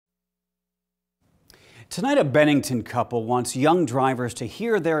Tonight, a Bennington couple wants young drivers to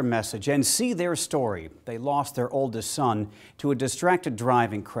hear their message and see their story. They lost their oldest son to a distracted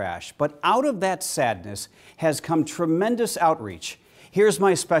driving crash, but out of that sadness has come tremendous outreach. Here's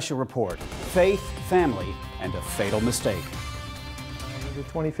my special report: faith, family, and a fatal mistake. The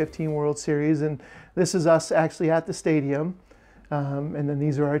 2015 World Series, and this is us actually at the stadium, and then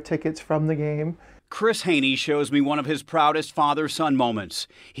these are our tickets from the game. Chris Haney shows me one of his proudest father-son moments.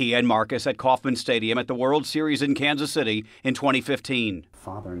 He and Marcus at Kauffman Stadium at the World Series in Kansas City in 2015.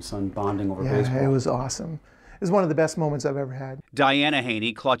 Father and son bonding over baseball. Yeah, it was awesome. It was one of the best moments I've ever had. Diana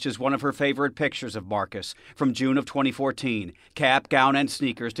Haney clutches one of her favorite pictures of Marcus from June of 2014. Cap, gown, and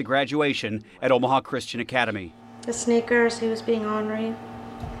sneakers to graduation at Omaha Christian Academy. The sneakers, he was being ornery,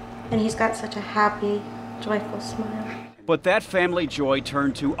 and he's got such a happy, joyful smile. But that family joy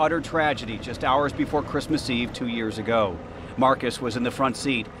turned to utter tragedy just hours before Christmas Eve 2 years ago. Marcus was in the front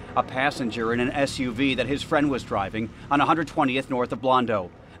seat, a passenger in an SUV that his friend was driving on 120th north of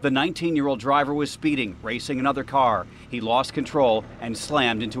Blondo. The 19-year-old driver was speeding, racing another car. He lost control and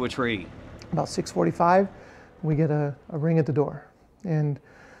slammed into a tree. About 6:45, we get a ring at the door, and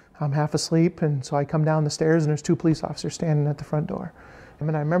I'm half asleep, and so I come down the stairs, and there's two police officers standing at the front door.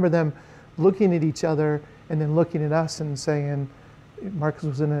 And I remember them looking at each other and then looking at us and saying, Marcus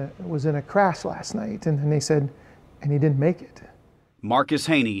was in a crash last night, and then they said, and he didn't make it. Marcus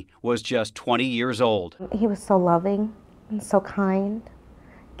Haney was just 20 years old. He was so loving and so kind,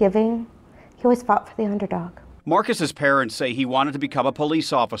 giving. He always fought for the underdog. Marcus's parents say he wanted to become a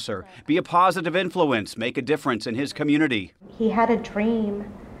police officer, be a positive influence, make a difference in his community. He had a dream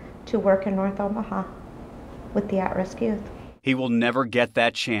to work in North Omaha with the at-risk youth. He will never get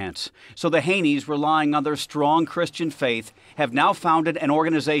that chance. So the Haneys, relying on their strong Christian faith, have now founded an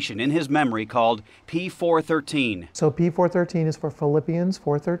organization in his memory called P413. So P413 is for Philippians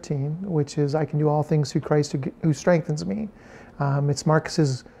 4:13, which is, I can do all things through Christ who strengthens me. It's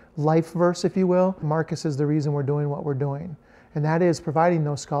Marcus's life verse, if you will. Marcus is the reason we're doing what we're doing. And that is providing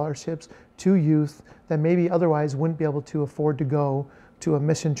those scholarships to youth that maybe otherwise wouldn't be able to afford to go to a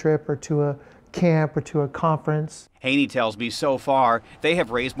mission trip or to a camp or to a conference. Haney tells me so far they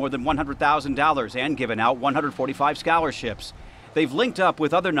have raised more than $100,000 and given out 145 scholarships. They've linked up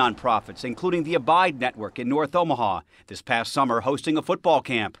with other nonprofits, including the Abide Network in North Omaha, this past summer hosting a football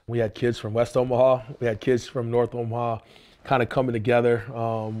camp. We had kids from West Omaha, we had kids from North Omaha kind of coming together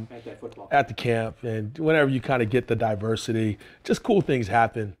at the camp. And whenever you kind of get the diversity, just cool things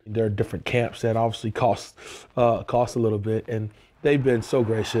happen. There are different camps that obviously cost a little bit, and they've been so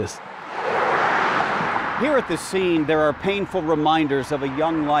gracious. Here at the scene, there are painful reminders of a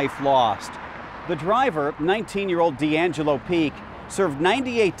young life lost. The driver, 19-year-old D'Angelo Peak, served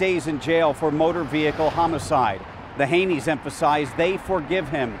 98 days in jail for motor vehicle homicide. The Haneys emphasize they forgive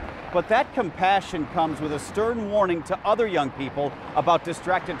him, but that compassion comes with a stern warning to other young people about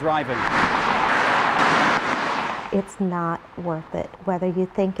distracted driving. It's not worth it, whether you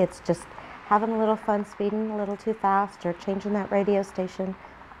think it's just having a little fun, speeding a little too fast, or changing that radio station,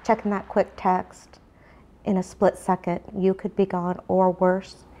 checking that quick text. In a split second, you could be gone, or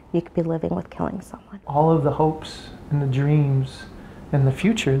worse, you could be living with killing someone. All of the hopes and the dreams and the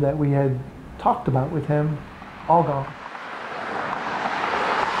future that we had talked about with him, all gone.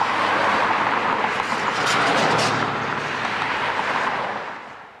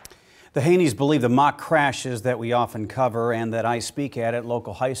 The Haneys believe the mock crashes that we often cover and that I speak at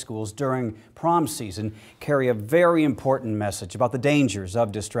local high schools during prom season carry a very important message about the dangers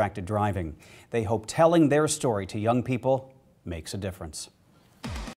of distracted driving. They hope telling their story to young people makes a difference.